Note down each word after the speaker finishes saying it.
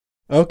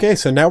Okay,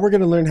 so now we're going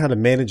to learn how to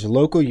manage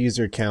local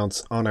user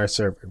accounts on our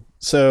server.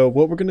 So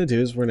what we're going to do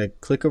is we're going to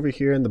click over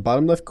here in the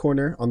bottom left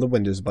corner on the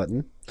Windows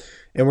button,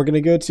 and we're going to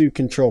go to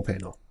Control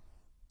Panel.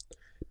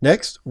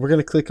 Next, we're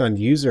going to click on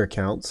User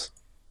Accounts,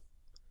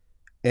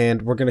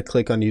 and we're going to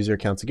click on User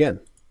Accounts again.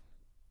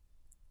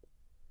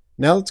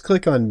 Now let's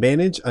click on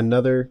Manage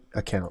Another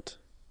Account.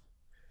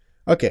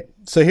 Okay,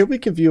 so here we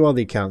can view all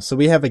the accounts. So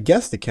we have a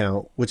guest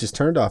account, which is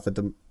turned off at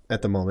the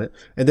moment,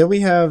 and then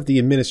we have the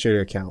administrator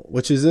account,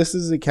 which is this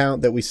is the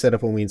account that we set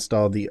up when we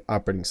installed the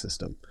operating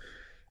system.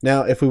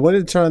 Now, if we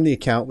wanted to turn on the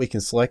account, we can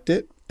select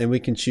it and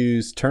we can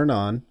choose turn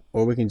on,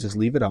 or we can just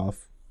leave it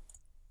off.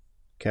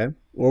 Okay,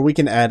 or we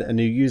can add a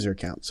new user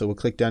account. So we'll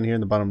click down here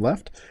in the bottom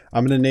left.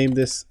 I'm going to name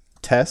this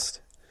test,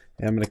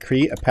 and I'm going to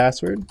create a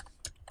password.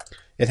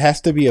 It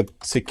has to be a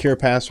secure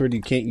password.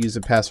 You can't use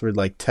a password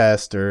like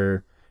test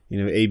or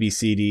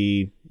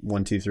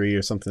ABCD123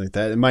 or something like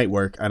that. It might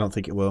work. I don't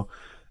think it will.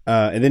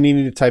 And then you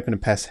need to type in a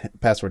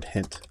password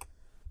hint.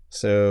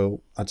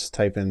 So I'll just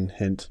type in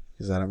hint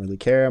because I don't really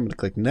care. I'm going to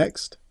click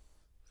next.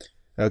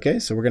 Okay,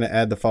 so we're going to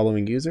add the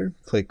following user.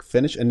 Click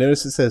finish, and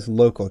notice it says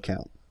local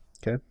account.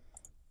 Okay,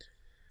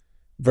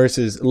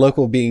 versus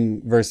local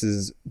being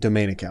versus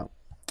domain account.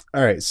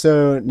 All right,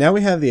 so now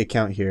we have the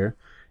account here,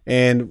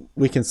 and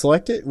we can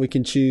select it. We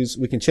can choose.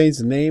 We can change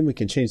the name. We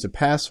can change the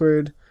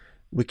password.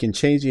 We can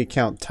change the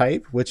account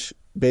type, which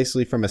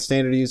basically from a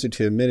standard user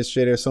to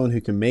administrator, someone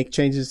who can make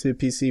changes to the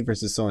PC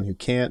versus someone who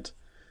can't.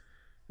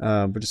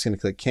 We're just going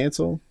to click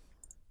cancel.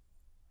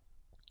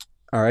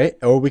 All right,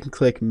 or we can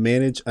click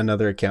manage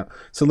another account.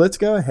 So let's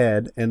go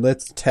ahead and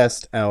let's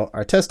test out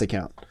our test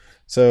account.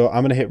 So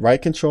I'm going to hit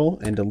right control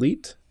and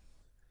delete,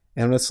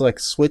 and I'm going to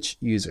select switch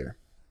user.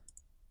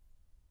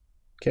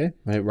 Okay,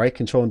 I hit right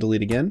control and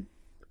delete again.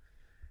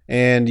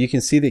 And you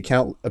can see the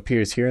account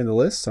appears here in the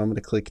list. So I'm going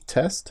to click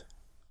test.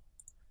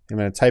 I'm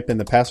going to type in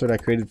the password I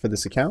created for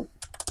this account.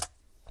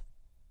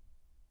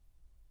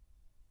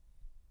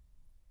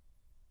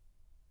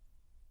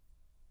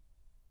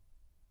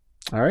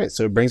 All right,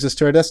 so it brings us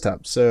to our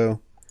desktop.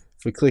 So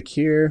if we click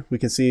here, we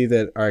can see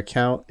that our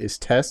account is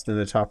test in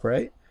the top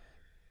right.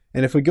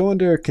 And if we go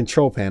under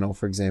control panel,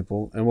 for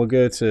example, and we'll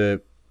go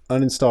to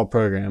uninstall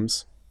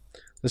programs,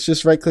 let's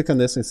just right click on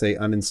this and say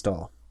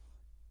uninstall.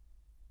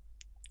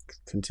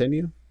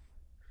 Continue.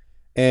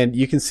 And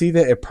you can see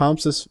that it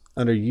prompts us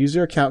under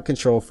user account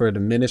control for an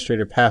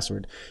administrator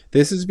password.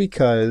 This is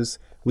because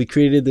we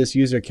created this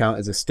user account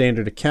as a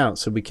standard account,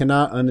 so we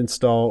cannot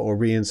uninstall or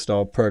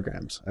reinstall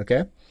programs,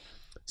 okay?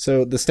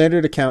 So the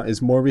standard account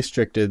is more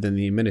restricted than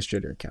the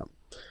administrator account.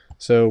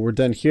 So we're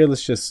done here.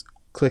 Let's just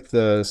click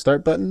the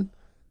start button,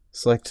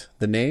 select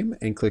the name,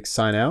 and click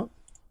sign out.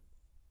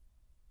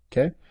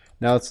 Okay,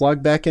 now let's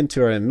log back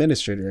into our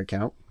administrator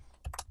account.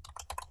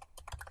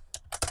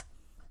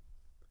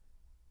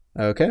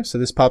 Okay, so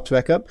this pops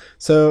back up.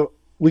 So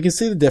we can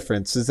see the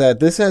difference is that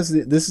this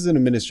is an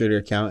administrator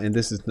account and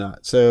this is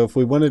not. So if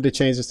we wanted to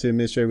change this to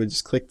administrator, we'd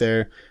just click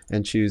there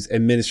and choose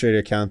administrator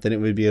account. Then it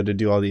would be able to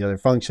do all the other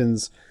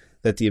functions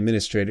that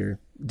the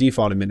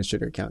default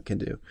administrator account can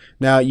do.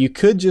 Now you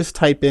could just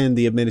type in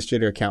the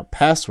administrator account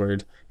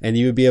password and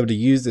you would be able to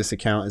use this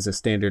account as a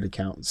standard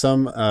account.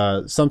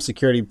 Some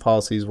security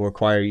policies will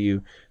require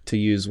you to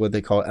use what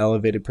they call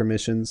elevated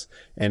permissions,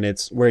 and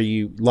it's where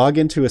you log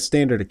into a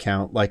standard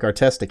account like our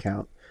test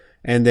account,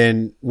 and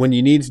then when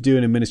you need to do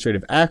an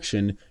administrative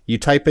action, you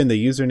type in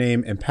the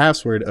username and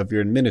password of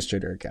your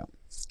administrator account.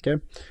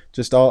 Okay,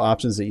 just all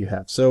options that you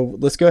have. So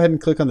let's go ahead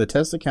and click on the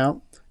test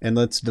account and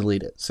let's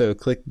delete it. So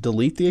click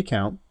delete the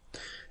account.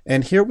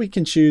 And here we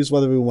can choose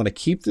whether we want to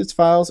keep its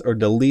files or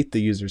delete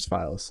the user's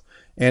files.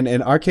 And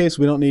in our case,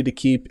 we don't need to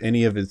keep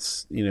any of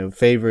its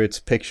favorites,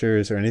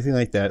 pictures, or anything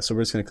like that. So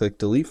we're just going to click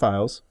delete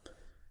files.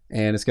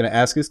 And it's going to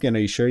ask us again, are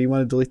you sure you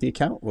want to delete the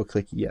account? We'll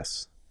click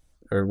yes.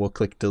 Or we'll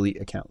click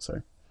delete account,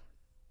 sorry.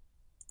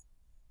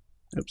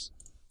 Oops.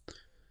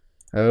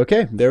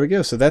 Okay, there we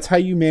go. So that's how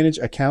you manage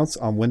accounts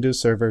on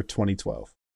Windows Server 2012.